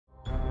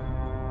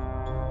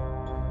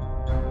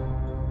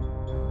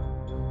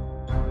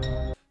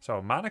So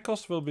mana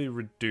cost will be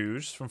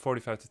reduced from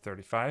 45 to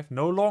 35.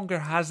 No longer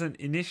has an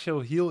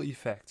initial heal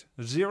effect.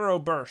 0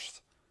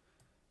 burst.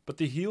 But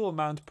the heal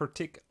amount per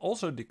tick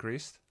also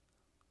decreased.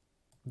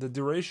 The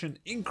duration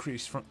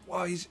increased from...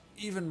 Wow, he's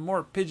even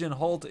more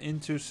pigeonholed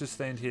into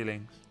sustained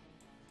healing.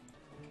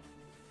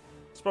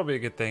 It's probably a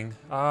good thing.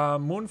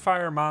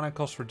 Moonfire mana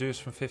cost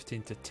reduced from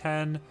 15 to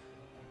 10.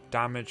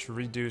 Damage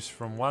reduced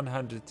from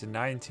 100 to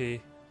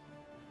 90.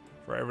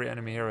 For every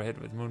enemy hero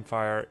hit with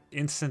Moonfire,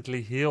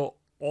 instantly heal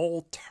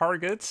all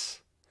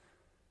targets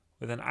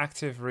with an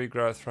active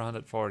regrowth for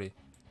 140.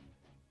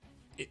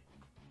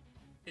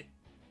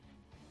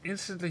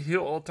 Instantly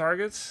heal all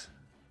targets?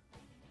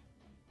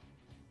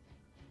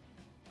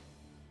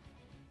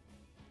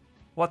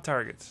 What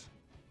targets?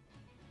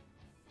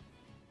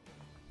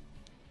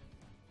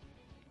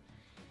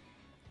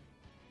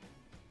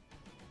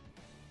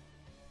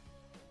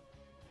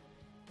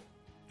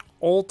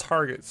 All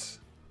targets.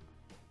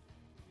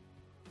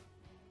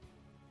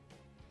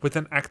 With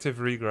an active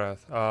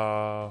regrowth.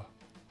 Oh.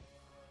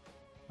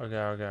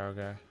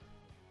 Okay.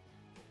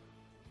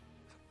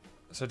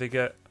 So they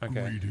get...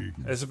 Okay.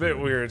 It's a bit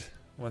weird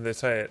when they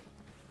say it.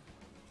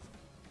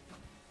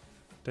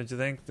 Don't you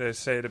think? They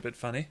say it a bit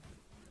funny.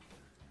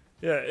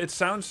 Yeah, it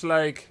sounds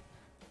like...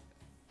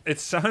 It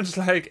sounds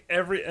like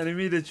every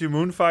enemy that you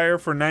Moonfire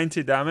for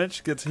 90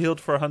 damage gets healed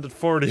for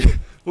 140.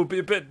 Would be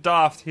a bit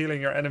daft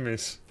healing your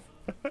enemies.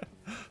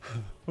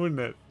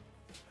 Wouldn't it?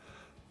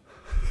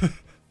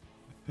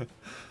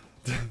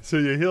 So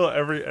you heal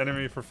every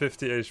enemy for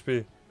 50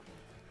 HP.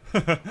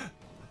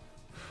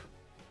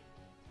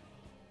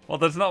 Well,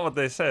 that's not what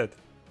they said.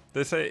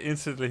 They say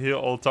instantly heal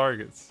all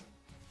targets.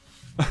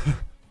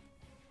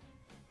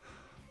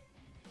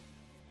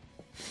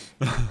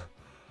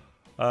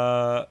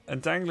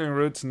 Entangling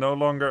roots no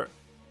longer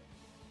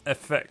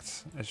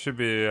affects. It should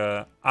be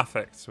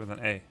affects with an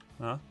A.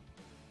 Huh?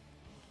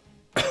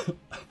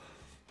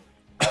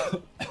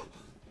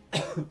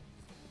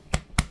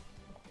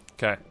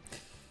 Okay.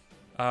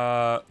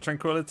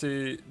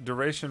 Tranquility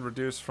duration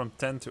reduced from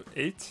 10 to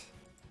 8.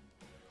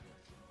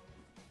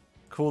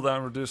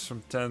 Cooldown reduced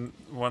from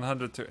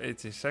 100 to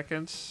 80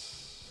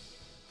 seconds.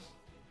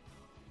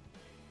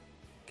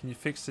 Can you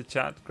fix the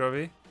chat,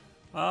 Grubby?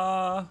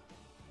 You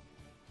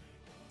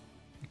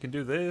can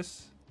do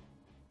this.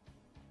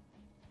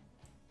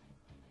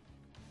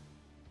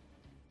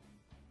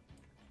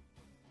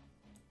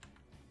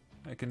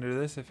 I can do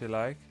this if you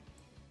like.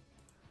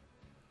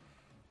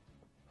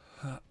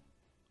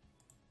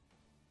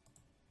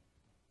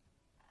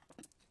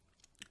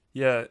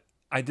 Yeah,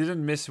 I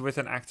didn't miss with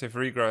an active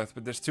regrowth,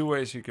 but there's two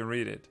ways you can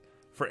read it.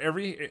 For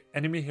every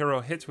enemy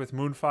hero hit with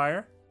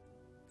Moonfire,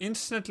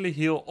 instantly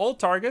heal all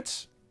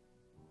targets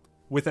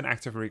with an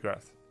active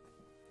regrowth.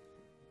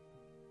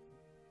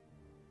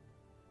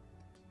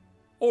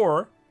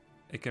 Or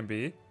it can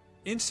be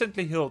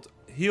instantly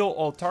heal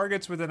all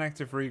targets with an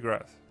active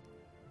regrowth.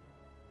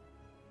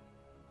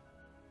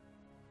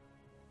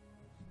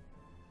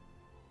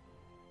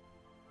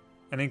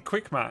 And in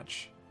quick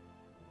match,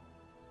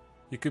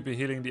 you could be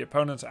healing the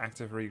opponent's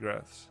active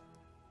regrowths.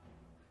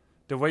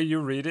 The way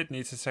you read it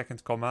needs a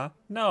second comma.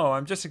 No,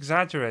 I'm just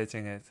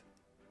exaggerating it.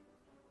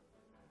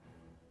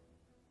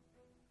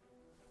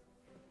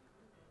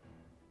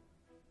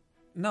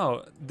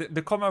 No,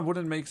 the comma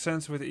wouldn't make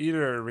sense with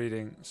either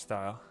reading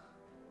style.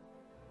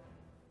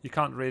 You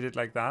can't read it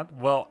like that.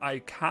 Well, I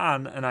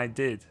can, and I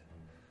did.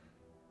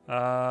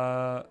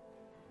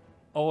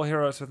 All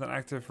heroes with an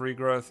active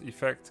regrowth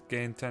effect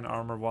gain 10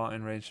 armor while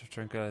in range of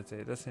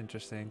tranquility. That's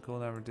interesting.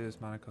 Cooldown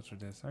reduced, mana cost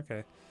reduced.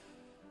 Okay.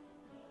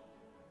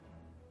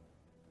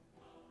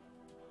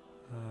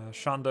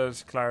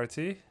 Shando's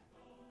clarity.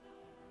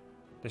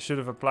 They should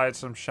have applied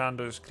some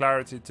Shando's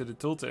clarity to the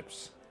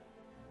tooltips.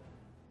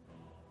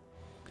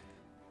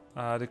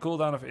 The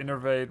cooldown of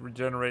Innervate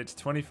regenerates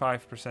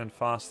 25%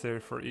 faster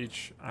for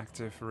each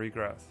active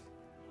regrowth.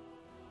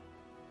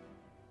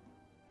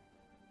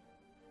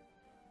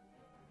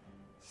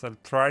 So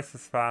twice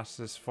as fast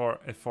as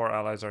if 4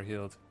 allies are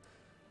healed.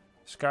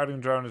 Scouting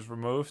drone is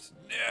removed.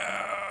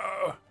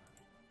 No!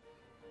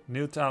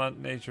 New talent,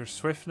 Nature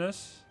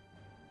Swiftness.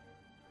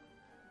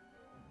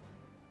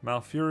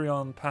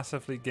 Malfurion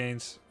passively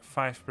gains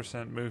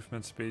 5%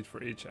 movement speed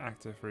for each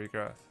active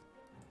regrowth.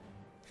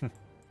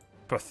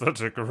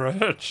 Pathetic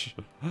wretch.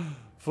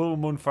 Full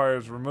Moonfire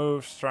is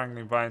removed.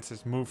 Strangling Binds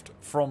is moved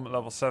from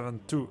level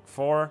 7 to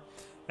 4.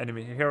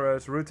 Enemy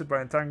heroes rooted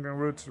by entangling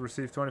roots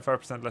receive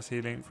 25% less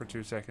healing for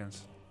 2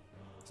 seconds.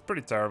 It's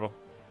pretty terrible.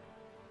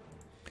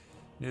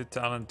 New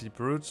talent, Deep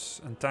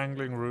Roots.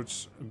 Entangling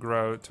roots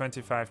grow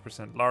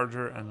 25%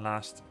 larger and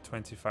last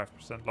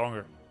 25%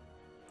 longer.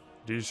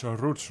 These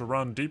roots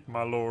run deep,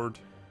 my lord.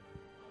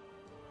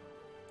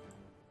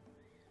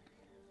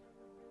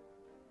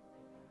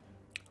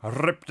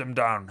 Rip them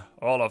down,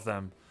 all of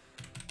them.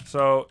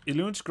 So,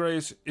 Elune's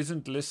Grace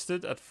isn't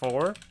listed at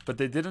 4, but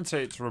they didn't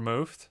say it's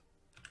removed.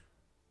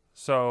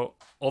 So,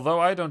 although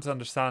I don't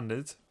understand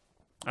it,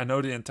 I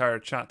know the entire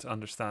chat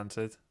understands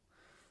it.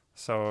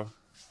 So,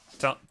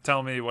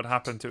 tell me what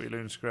happened to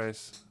Elune's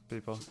Grace,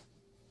 people.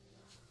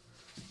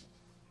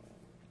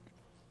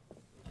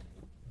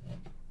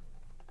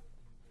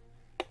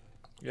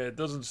 Yeah, it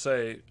doesn't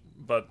say,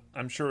 but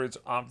I'm sure it's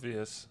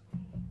obvious.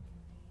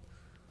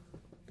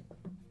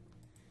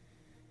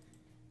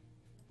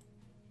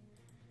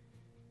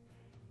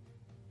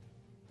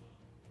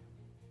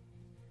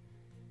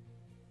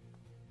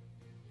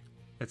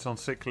 It's on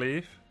sick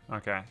leave?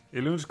 Okay.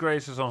 Elune's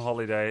Grace is on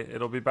holiday.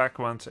 It'll be back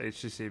once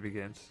HCC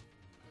begins.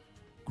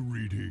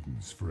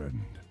 Greetings,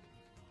 friend.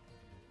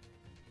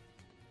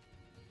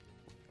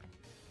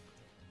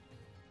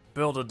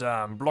 Build a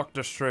dam, block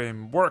the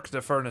stream, work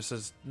the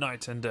furnaces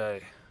night and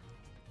day.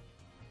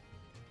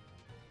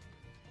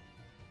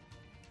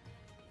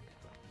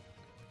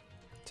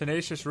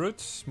 Tenacious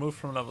Roots, move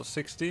from level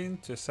 16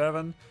 to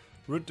 7.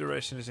 Root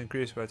duration is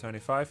increased by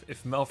 25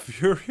 if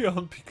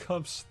Malfurion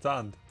becomes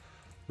stunned.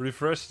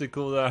 Refresh the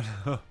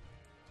cooldown.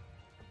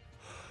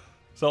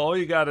 So all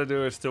you gotta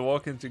do is to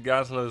walk into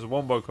Gazlo's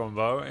wombo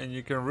combo and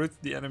you can root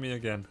the enemy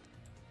again.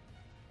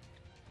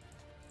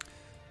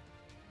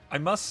 I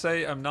must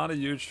say I'm not a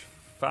huge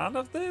fan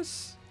of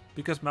this,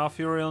 because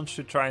Malfurion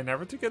should try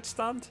never to get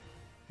stunned.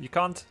 You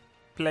can't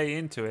play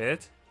into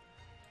it.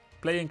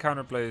 Play and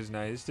counterplay is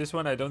nice. This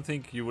one I don't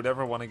think you would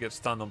ever want to get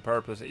stunned on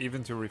purpose,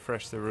 even to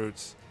refresh the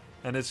roots.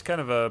 And it's kind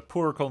of a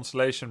poor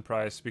consolation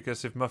prize,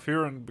 because if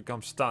Malfurion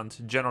becomes stunned,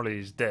 generally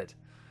he's dead.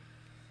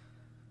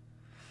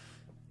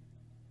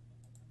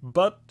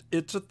 But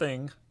it's a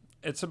thing.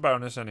 It's a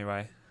bonus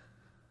anyway.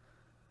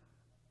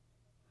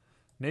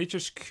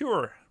 Nature's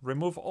Cure.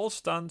 Remove all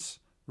stuns,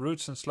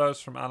 roots and slows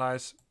from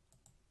allies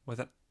with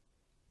an...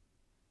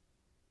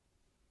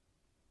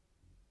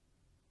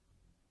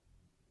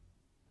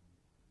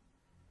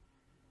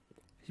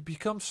 He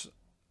becomes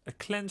a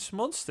cleansed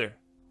monster.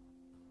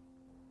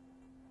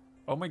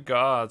 Oh my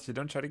god, you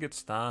don't try to get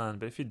stunned,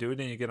 but if you do,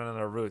 then you get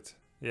another root.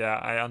 Yeah,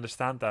 I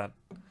understand that.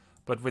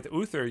 But with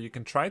Uther, you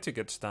can try to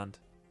get stunned.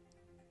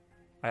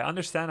 I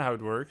understand how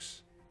it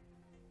works.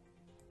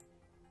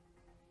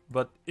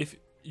 But if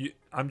you...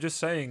 I'm just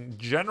saying,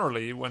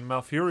 generally, when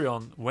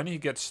Malfurion, when he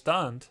gets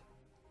stunned,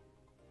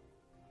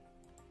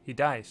 he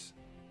dies.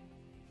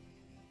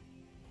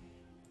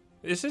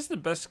 Is this the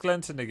best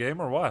cleanse in the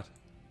game or what?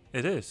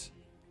 It is.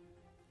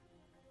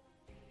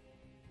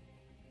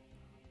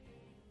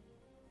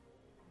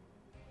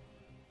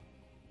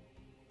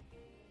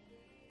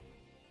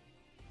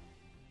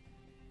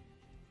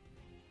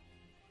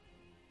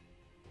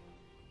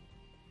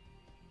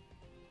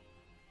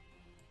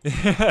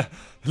 Yeah,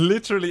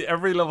 literally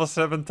every level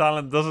 7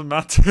 talent doesn't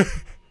matter.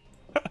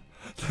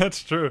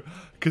 That's true,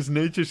 because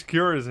Nature's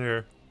Cure is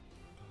here.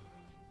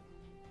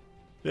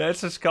 Yeah,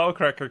 it's a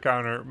Skullcracker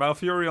counter.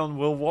 Malfurion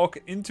will walk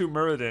into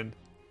Muradin.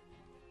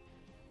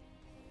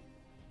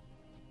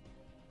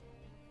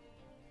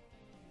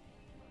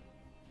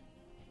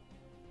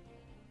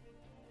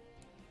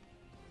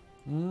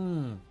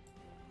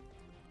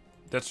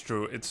 That's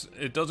true.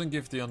 It doesn't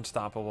give the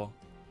unstoppable.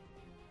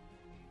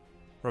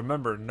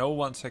 Remember, no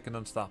 1 second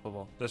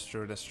unstoppable. That's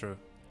true, that's true.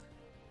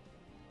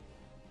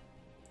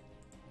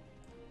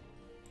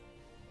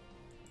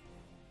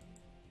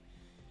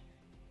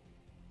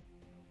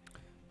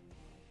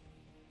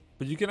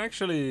 But you can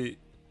actually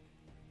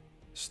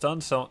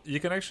stun some. You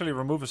can actually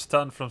remove a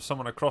stun from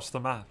someone across the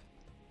map.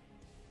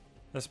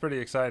 That's pretty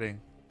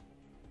exciting.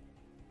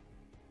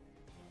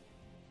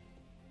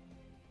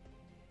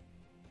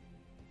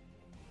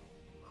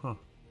 Huh.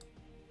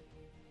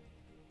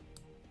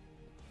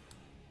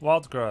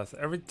 Wild Growth.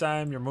 Every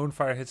time your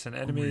Moonfire hits an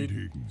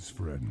enemy,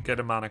 get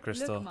a mana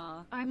crystal. Look,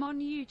 Ma, I'm on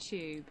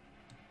YouTube.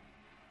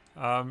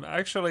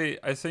 Actually,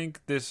 I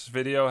think this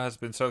video has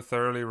been so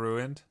thoroughly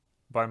ruined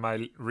by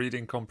my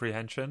reading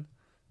comprehension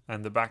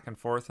and the back and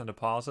forth and the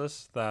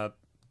pauses that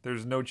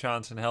there's no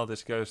chance in hell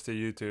this goes to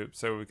YouTube,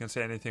 so we can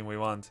say anything we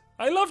want.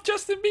 I love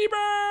Justin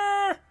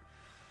Bieber!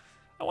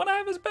 I want to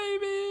have his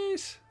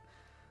babies!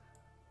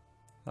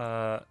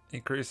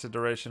 Increase the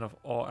duration of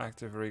all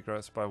active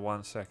regrowths by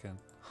 1 second.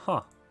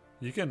 Huh.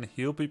 You can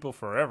heal people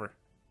forever.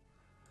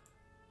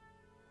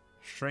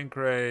 Shrink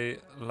Ray,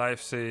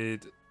 Life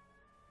Seed.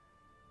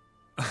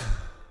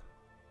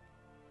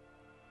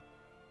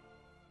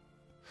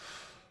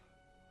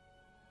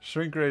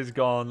 Shrink Ray is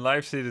gone.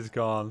 Life Seed is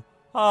gone.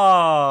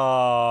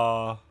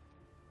 Ah.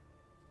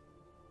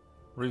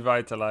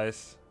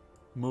 Revitalize.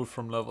 Move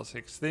from level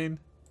 16.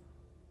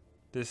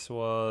 This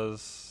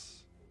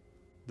was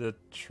the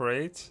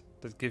trait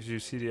that gives you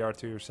CDR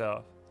to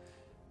yourself.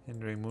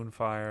 Hindering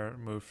Moonfire,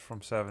 moved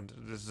from 7.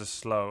 This is a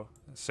slow.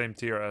 Same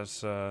tier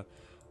as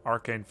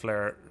Arcane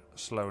Flare,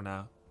 slow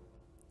now.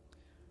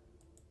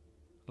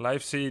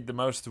 Life Seed, the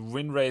most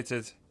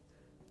win-rated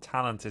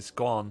talent, is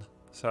gone.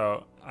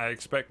 So I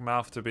expect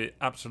Malf to be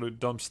absolute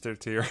dumpster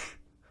tier.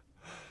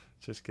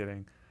 Just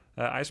kidding.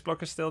 Ice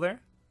Block is still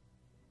there?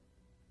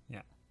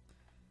 Yeah.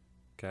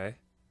 Okay.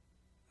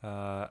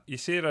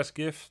 Isira's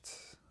Gift.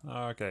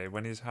 Okay,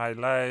 when he's high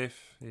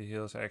life, he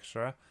heals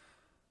extra.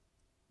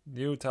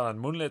 New talent,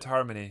 Moonlit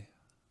Harmony.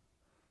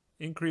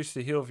 Increase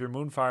the heal of your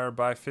Moonfire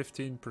by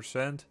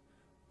 15%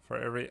 for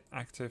every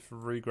active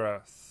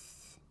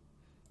regrowth.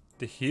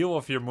 The heal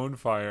of your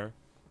Moonfire.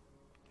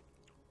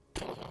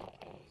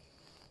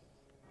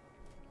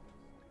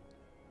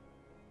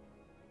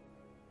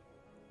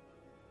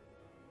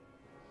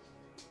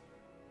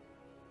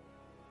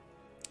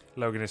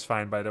 Logan is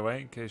fine, by the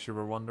way, in case you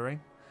were wondering.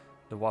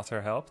 The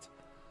water helped.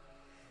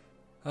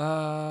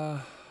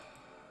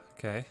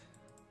 Okay.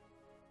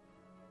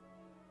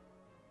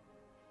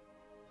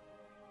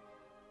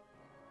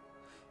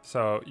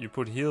 So you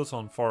put heals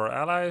on 4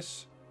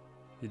 allies.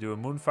 You do a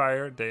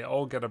Moonfire. They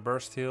all get a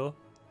burst heal.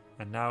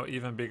 And now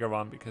even bigger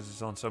one because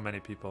it's on so many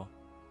people.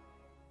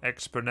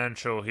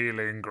 Exponential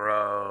healing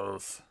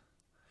growth.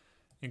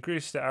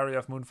 Increase the area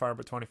of Moonfire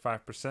by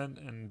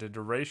 25% and the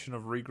duration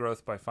of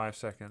regrowth by 5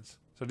 seconds.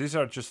 So these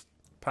are just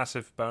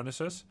passive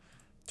bonuses.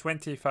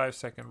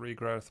 25-second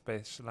regrowth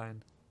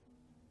baseline.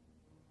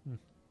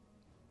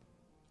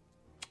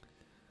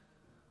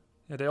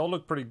 Yeah, they all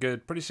look pretty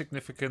good. Pretty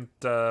significant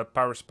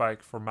power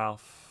spike for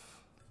Malf.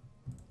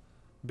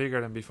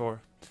 Bigger than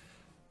before.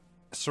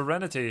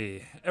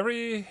 Serenity.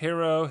 Every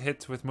hero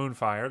hit with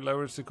Moonfire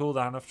lowers the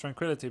cooldown of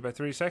Tranquility by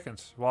 3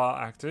 seconds. While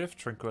active,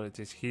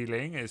 Tranquility's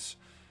healing is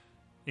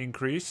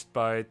increased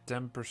by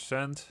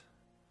 10%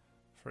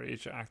 for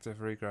each active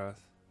regrowth.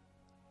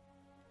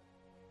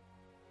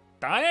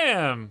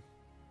 Damn!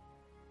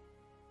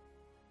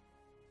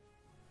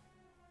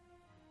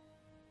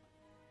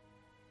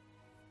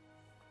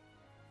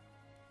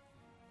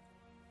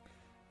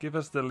 Give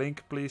us the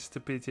link, please, to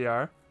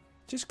PTR.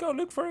 Just go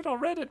look for it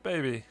on Reddit,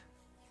 baby.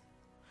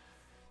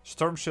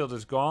 Storm Shield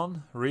is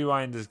gone.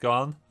 Rewind is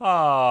gone.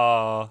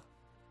 Ah.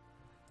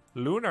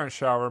 Lunar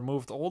Shower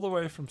moved all the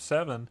way from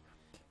 7.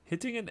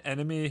 Hitting an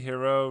enemy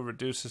hero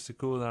reduces the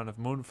cooldown of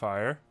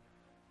Moonfire.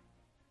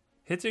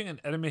 Hitting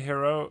an enemy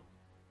hero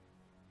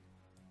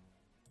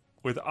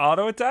with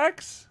auto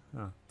attacks?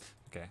 Oh,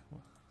 okay.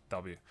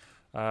 W.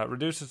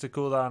 Reduces the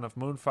cooldown of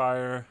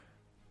Moonfire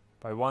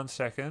by 1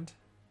 second.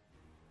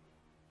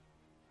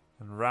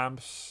 And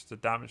ramps the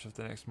damage of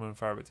the next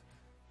Moonfire with...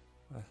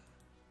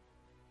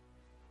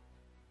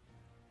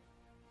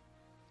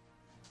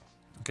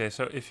 Okay,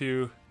 so if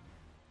you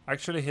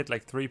actually hit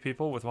like 3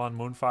 people with 1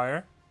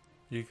 Moonfire,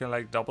 you can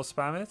like double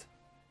spam it.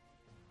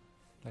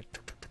 Like,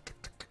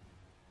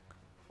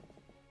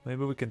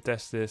 maybe we can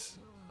test this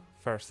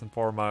first and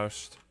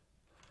foremost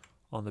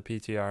on the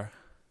PTR.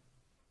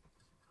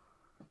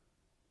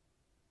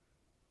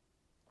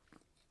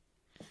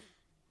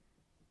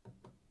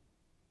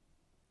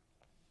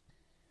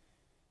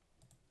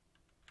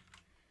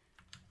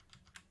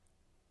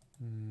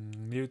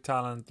 New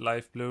talent,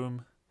 Life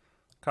Bloom.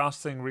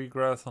 Casting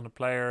regrowth on the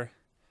player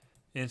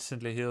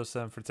instantly heals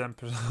them for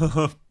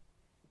 10%.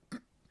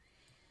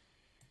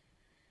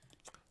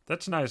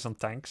 That's nice on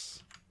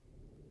tanks.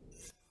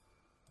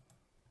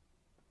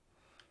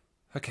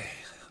 Okay,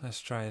 let's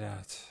try it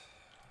out.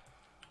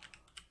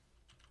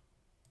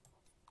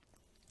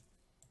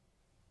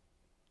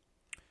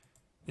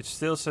 It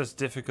still says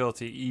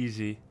difficulty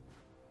easy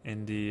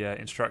in the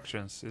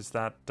instructions. Is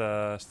that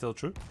still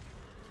true?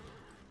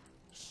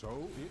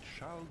 So it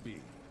shall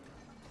be.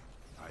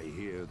 I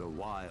hear the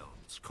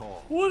wilds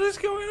call. What is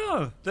going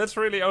on? That's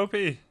really OP.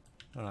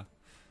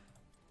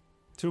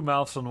 2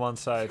 mouths on one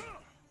side.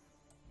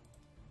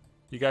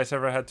 You guys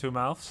ever had 2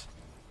 mouths?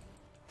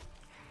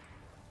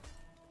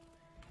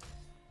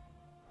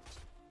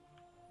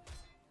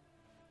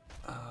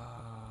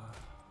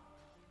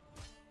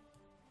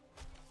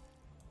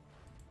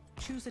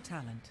 Choose a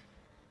talent.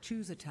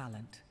 Choose a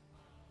talent.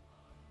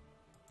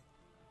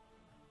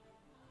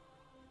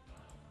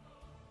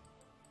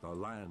 The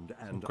land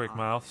and quick I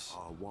mouths.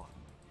 are one.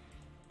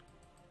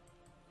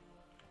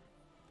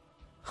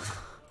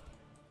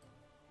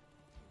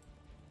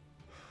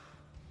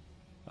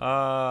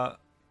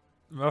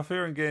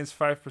 Malfurion gains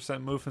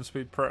 5% movement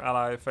speed per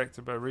ally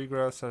affected by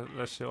regrowth, so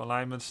celestial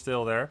alignment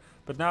still there.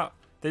 But now,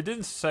 they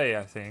didn't say,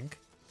 I think,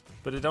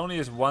 but it only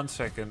is 1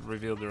 second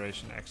reveal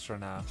duration extra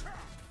now,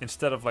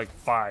 instead of like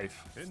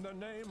 5. In the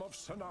name of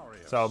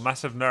Cenarius. So,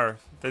 massive nerf.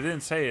 They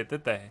didn't say it,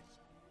 did they?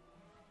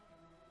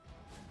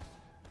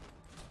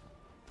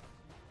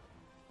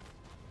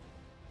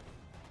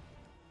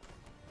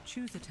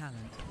 Choose a talent.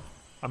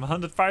 I'm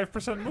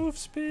 105% move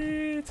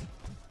speed!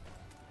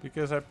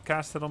 Because I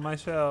cast it on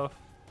myself.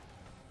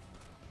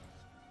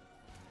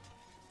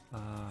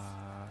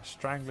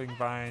 Strangling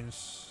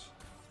Vines.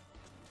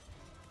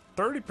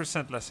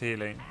 30% less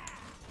healing.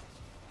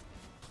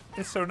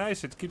 It's so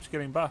nice, it keeps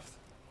getting buffed.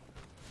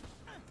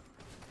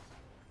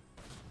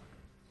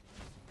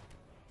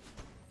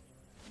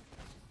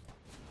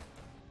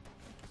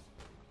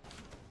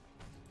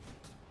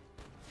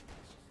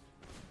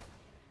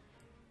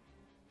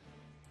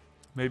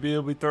 Maybe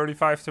it'll be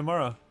 35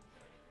 tomorrow.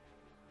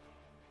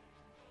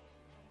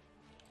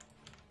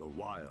 The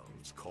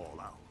wilds call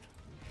out.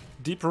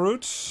 Deep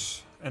roots.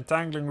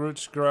 Entangling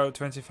roots grow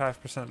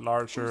 25%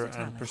 larger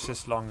and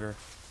persist longer.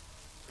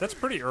 That's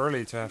pretty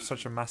early to have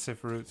such a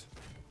massive root.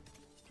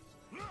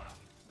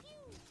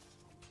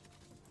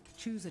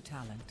 Choose a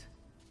talent.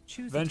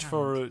 Choose Vengeful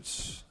a talent.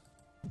 roots.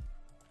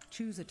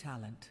 Choose a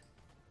talent.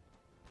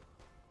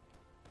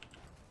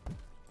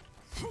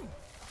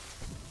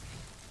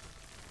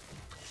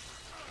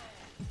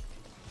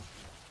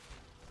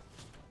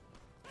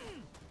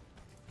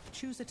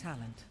 Choose a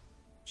talent.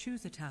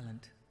 Choose a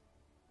talent.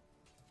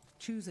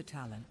 Choose a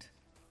talent.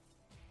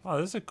 Oh,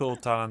 this is a cool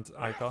talent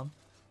icon.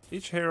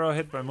 Each hero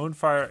hit by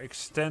Moonfire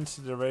extends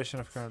the duration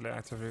of currently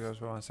active heroes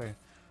by 1 second.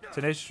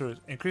 Tenacious Root.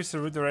 Increase the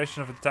root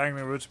duration of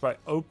entangling roots by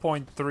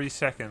 0.3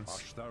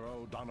 seconds.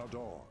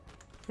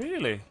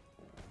 Really?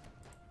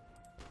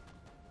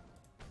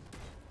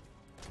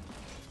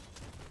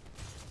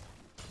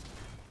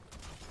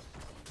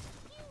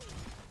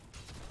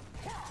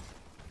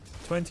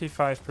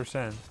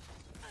 %.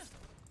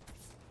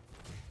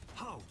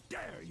 How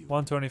dare you?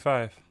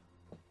 125.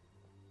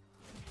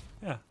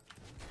 Yeah.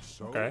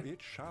 So Okay. it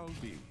shall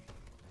be.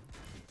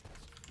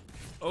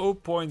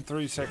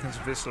 0.3 seconds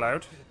of this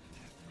loud.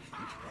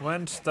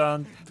 When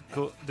stunned,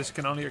 this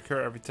can only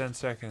occur every 10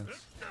 seconds.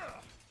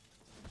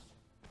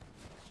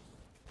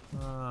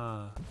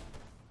 Ah.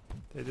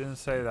 They didn't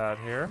say that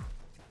here.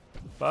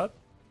 But,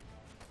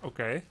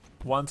 okay.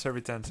 Once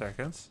every 10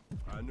 seconds.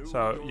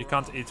 So you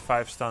can't eat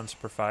 5 stuns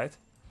per fight.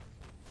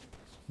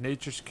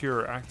 Nature's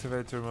Cure.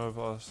 Activate to remove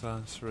all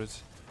stuns,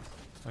 roots.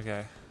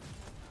 Okay.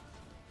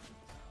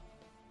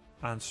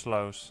 And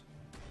slows.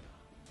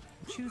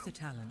 Choose a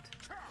talent.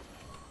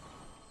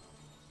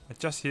 I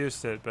just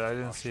used it, but I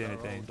didn't see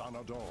anything.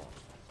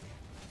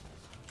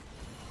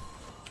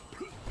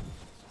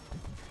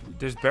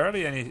 There's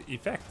barely any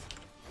effect.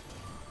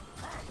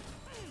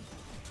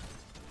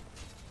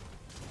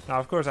 Now,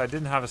 of course, I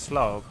didn't have a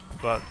slow,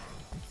 but...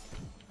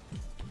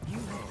 You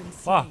have been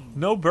Wow, slain.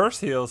 no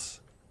burst heals.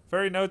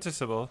 Very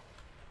noticeable.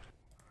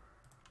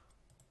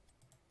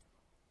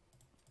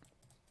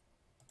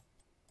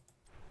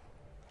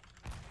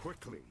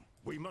 Quickly,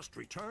 we must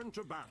return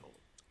to battle.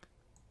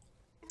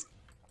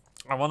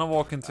 I want to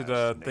walk into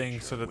the As thing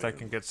so nature that I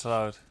can get wills.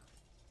 slowed.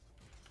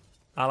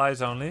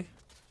 Allies only?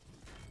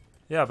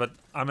 Yeah, but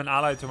I'm an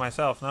ally to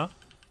myself, no?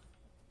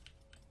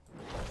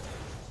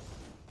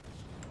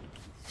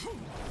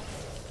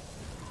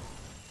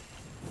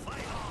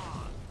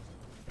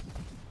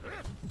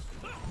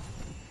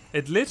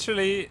 It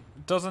literally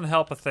doesn't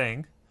help a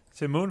thing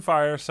to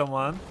moonfire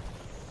someone,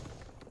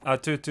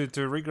 to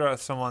regrowth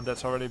someone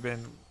that's already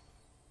been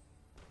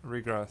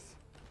regrowth.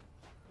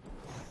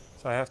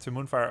 So I have to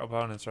moonfire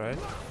opponents, right?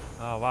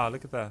 Oh wow,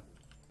 look at that.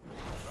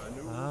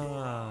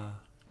 Ah.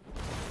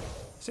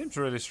 Seems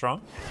really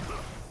strong.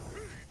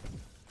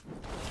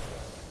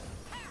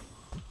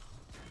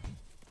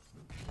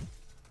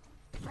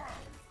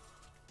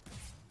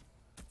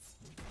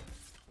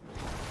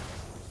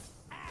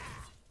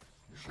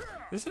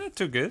 Isn't it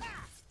too good?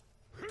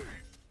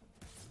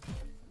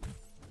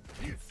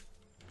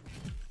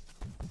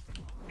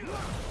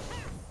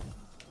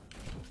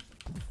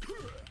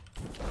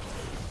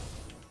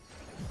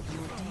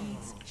 Your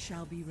deeds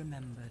shall be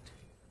remembered.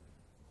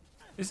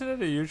 Isn't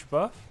it a huge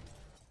buff?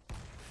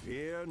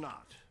 Fear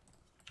not.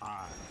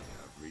 I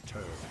have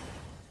returned.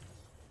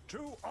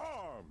 To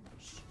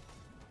arms!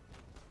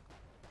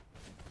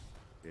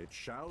 It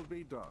shall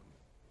be done.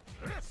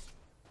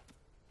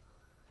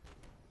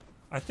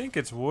 I think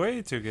it's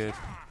way too good.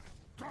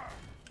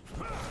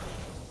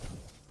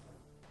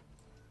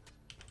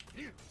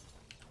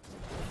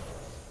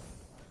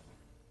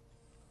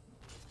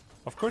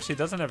 Of course he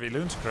doesn't have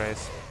Elune's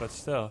Grace, but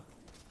still.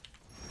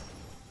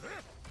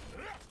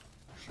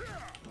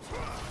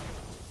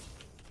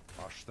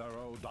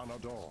 Ashtero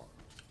Danador.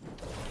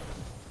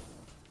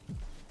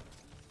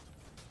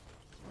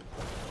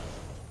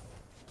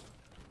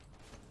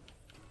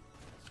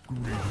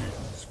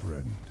 Greetings,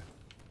 friend.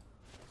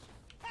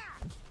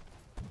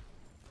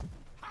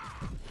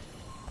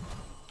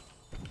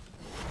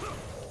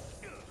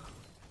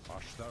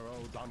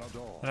 Ashtero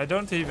Danador. And I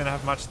don't even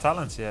have much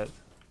talents yet.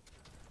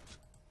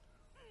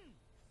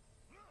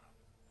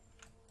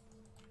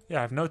 Yeah,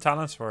 I have no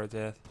talents for it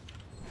yet.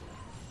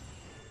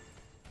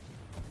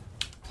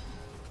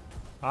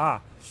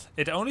 Ah,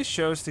 it only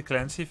shows the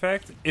cleanse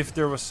effect if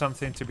there was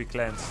something to be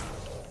cleansed.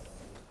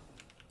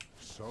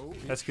 So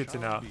it That's good to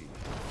shall know. be.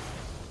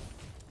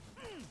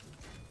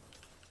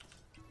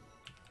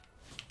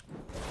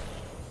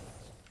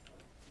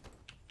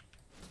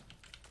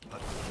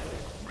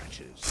 Pathetic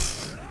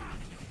wretches.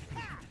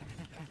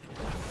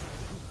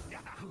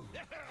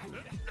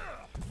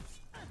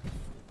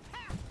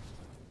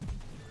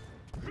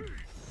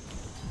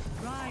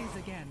 Rise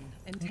again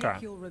and take Okay.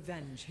 your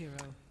revenge, hero.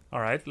 All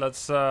right,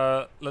 let's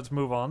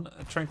move on.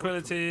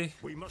 Tranquility.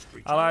 We must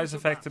return Allies to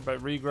affected by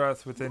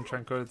regrowth within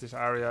Tranquility's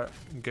area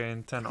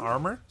gain 10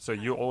 armor. So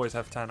you always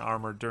have 10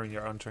 armor during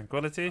your own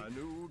Tranquility. battle.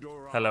 Anu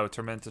Dora. Hello,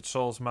 Tormented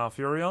Souls,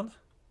 Malfurion.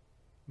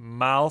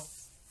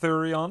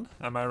 Malfurion,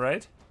 am I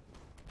right?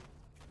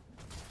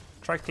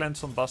 Try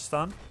cleanse on boss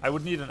stun. I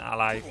would need an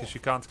ally because you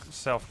can't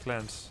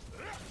self-cleanse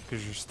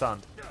because you're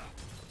stunned.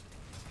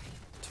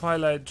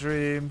 Twilight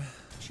Dream.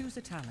 Choose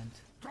a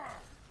talent.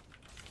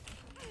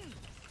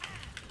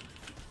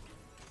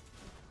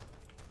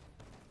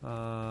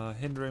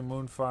 Hindering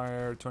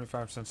Moonfire,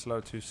 25% slow,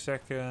 2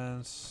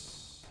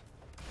 seconds.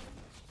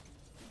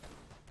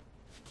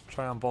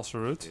 Try on boss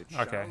route. It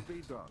shall Okay.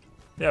 be done.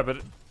 Yeah, but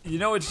you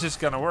know it's just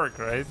gonna work,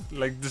 right?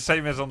 Like the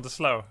same as on the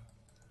slow.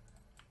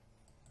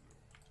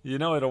 You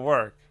know it'll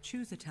work.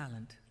 Choose a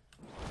talent.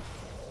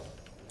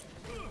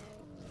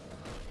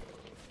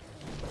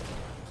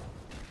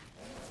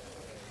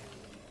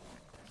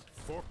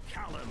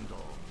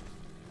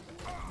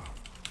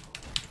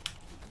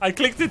 I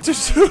clicked it too Rise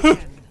soon.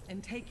 again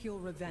and take your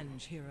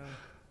revenge, hero.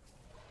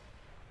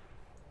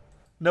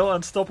 No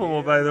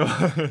unstoppable, by the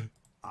way.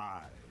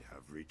 I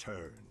have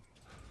returned.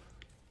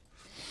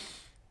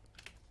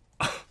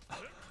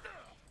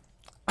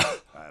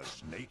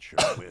 As nature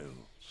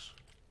wills.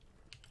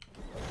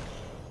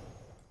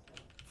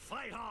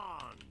 Fight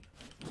on!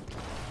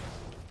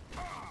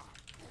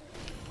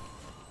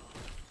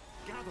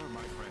 Gather,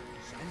 my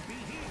friends, and be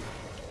healed.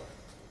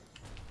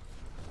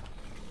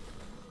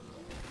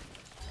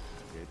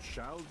 It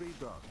shall be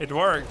done. It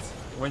worked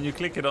when you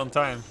click it on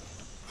time.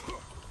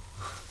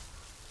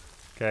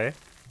 Okay.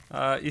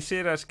 You see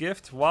it as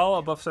gift. While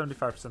above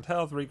 75%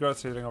 health,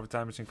 regrowth healing over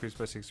time is increased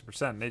by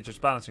 60%. Nature's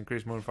balance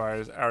increased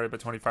Moonfire's area by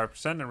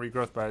 25% and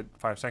regrowth by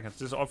 5 seconds.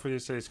 This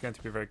obviously is going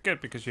to be very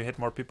good because you hit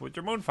more people with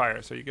your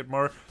Moonfire, so you get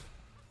more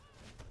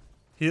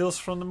heals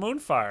from the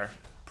Moonfire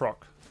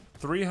proc.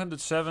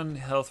 307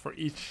 health for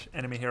each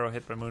enemy hero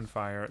hit by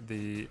Moonfire.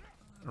 The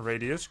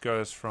radius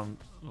goes from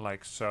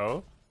like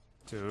so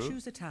to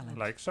Choose a talent.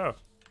 like so.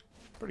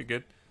 Pretty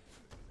good.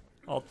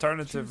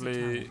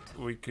 Alternatively,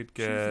 we could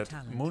get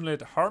talent.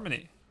 Moonlit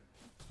Harmony.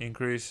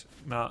 Increase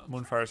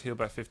Moonfire's heal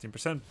by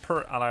 15%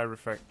 per ally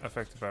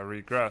affected by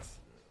regrowth.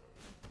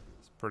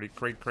 It's pretty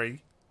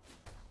cray.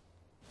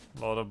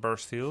 A lot of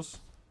burst heals.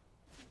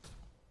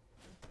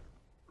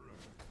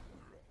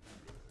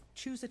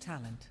 Choose a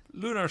talent.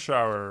 Lunar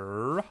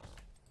Shower.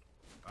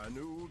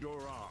 Anu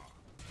Dora.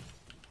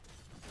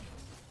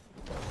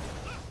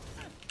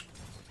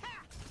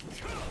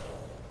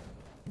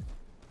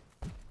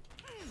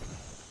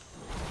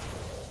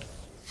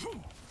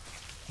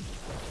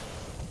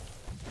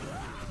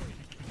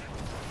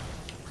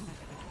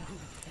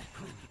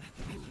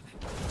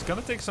 It's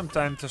gonna take some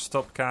time to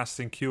stop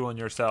casting Q on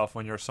yourself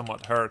when you're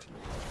somewhat hurt.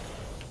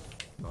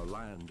 The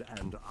land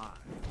and I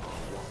are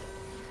one.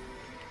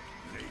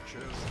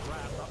 Nature's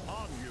wrath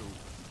upon you.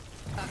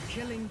 A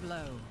killing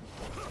blow.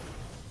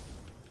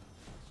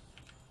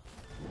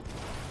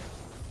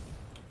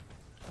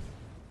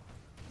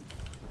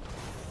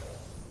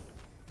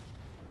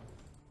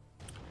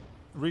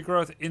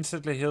 Regrowth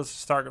instantly heals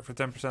its target for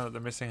 10% of the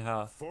missing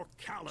health. For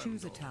Calendar.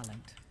 Choose a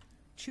talent.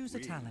 Choose a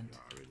We talent.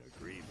 are in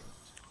agreement.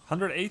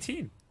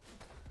 118.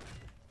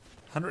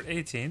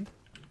 118?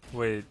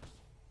 Wait,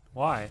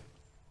 why?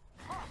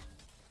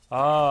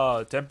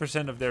 Oh,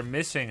 10% of their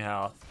missing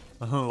health.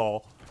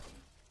 Lol.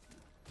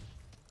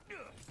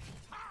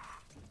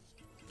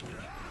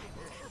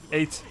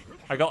 8.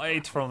 I got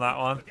 8 from that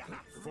one.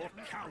 For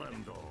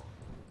Calendar.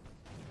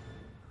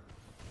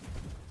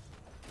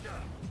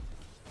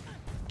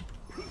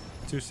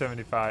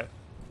 275.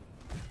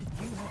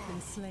 You have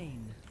been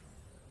slain.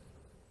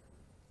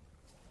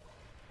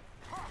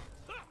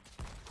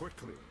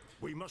 Quickly,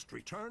 we must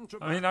return to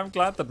I mean, I'm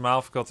glad that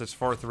Malf got his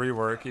 4th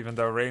rework, even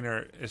though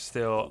Raynor is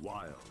still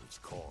Wilds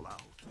call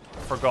out.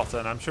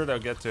 forgotten. I'm sure they'll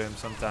get to him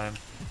sometime.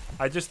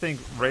 I just think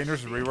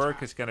Raynor's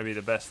rework is going to be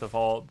the best of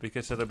all,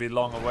 because it'll be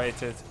long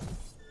awaited.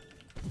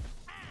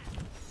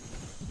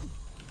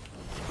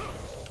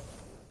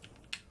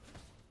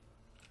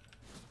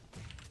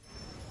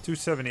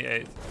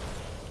 $278.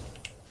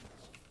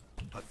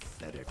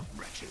 Pathetic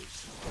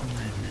wretches.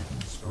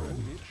 So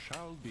it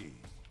shall be.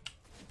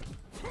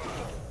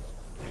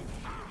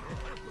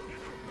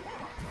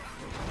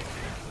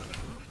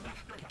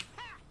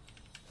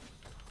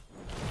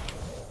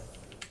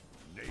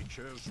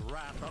 Nature's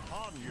wrath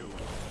upon you.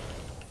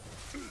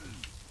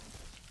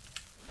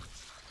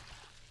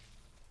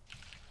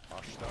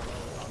 Ashtaro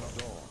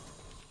Anador.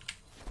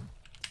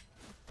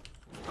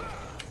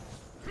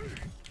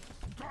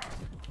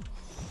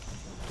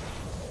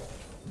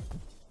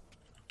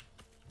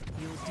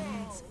 Your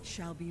deeds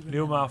shall be remembered.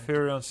 New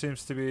Malfurion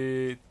seems to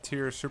be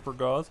tier super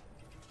god.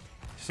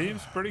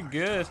 Seems pretty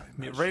good.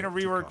 Raynor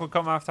rework will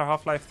come after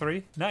Half-Life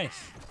 3.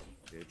 Nice.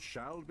 It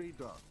shall be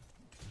done.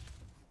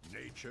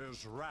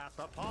 Nature's wrath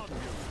upon you.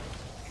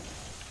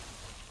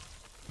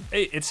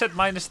 Hey, it said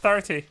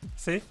 -30.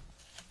 See?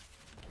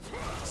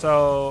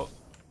 So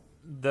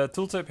the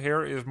tooltip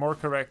here is more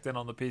correct than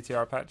on the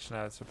PTR patch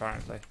notes,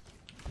 apparently.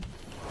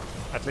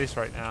 At least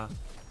right now.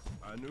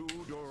 Anu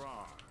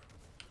Dora.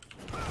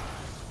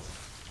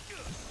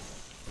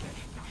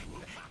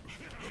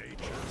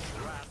 Nature's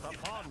wrath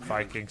upon you.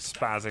 Viking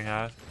spazzing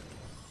out.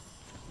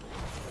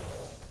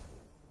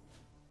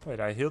 Wait,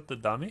 I healed the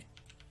dummy?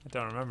 I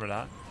don't remember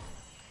that.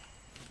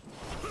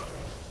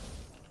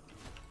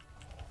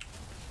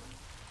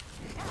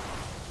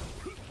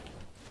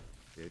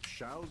 It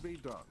shall be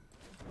done.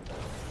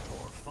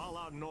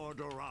 Torfala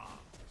Nordora.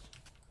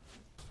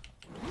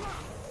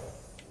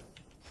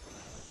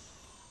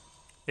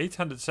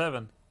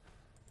 807.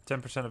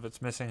 10% of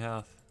its missing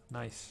health.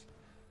 Nice.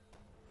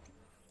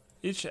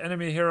 Each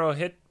enemy hero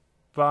hit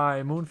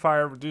by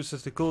Moonfire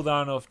reduces the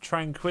cooldown of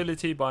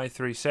Tranquility by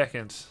 3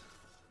 seconds.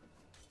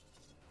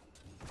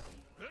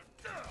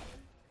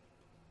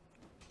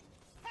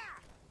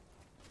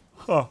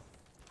 Huh.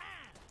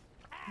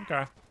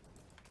 Okay.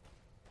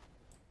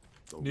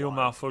 The New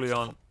wilds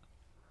Malfurion.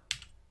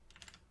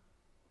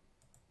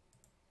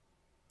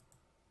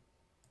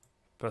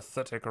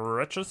 Pathetic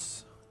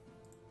wretches.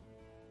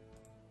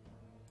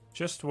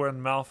 Just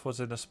when Malf was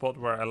in a spot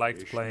where I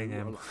liked playing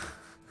him.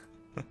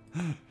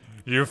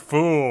 You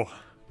fool!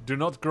 Do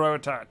not grow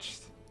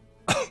attached.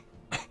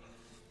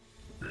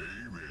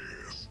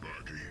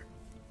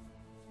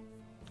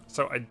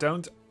 So I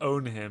don't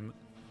own him.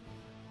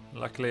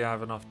 Luckily I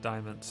have enough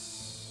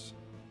diamonds.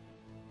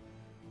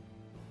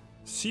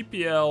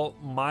 CPL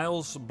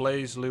Miles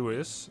Blaze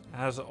Lewis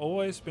has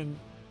always been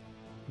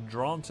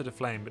drawn to the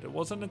flame, but it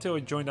wasn't until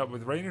he joined up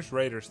with Rainer's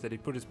Raiders that he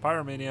put his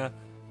pyromania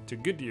to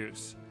good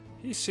use.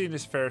 He's seen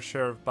his fair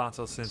share of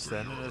battles since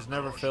then and has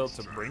never failed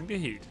to bring the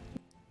heat.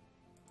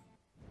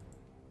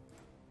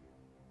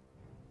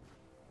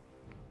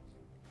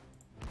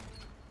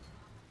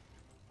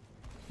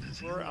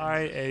 Were I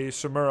a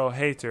Sumuro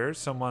hater,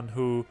 someone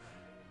who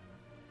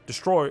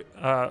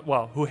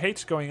who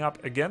hates going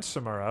up against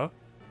Sumuro,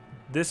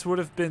 this would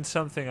have been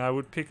something I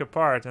would pick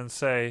apart and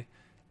say,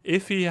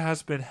 if he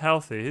has been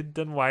healthy,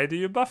 then why do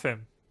you buff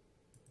him?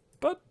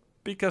 But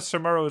because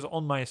Sumuro is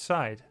on my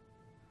side,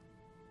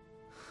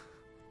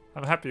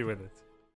 I'm happy with it.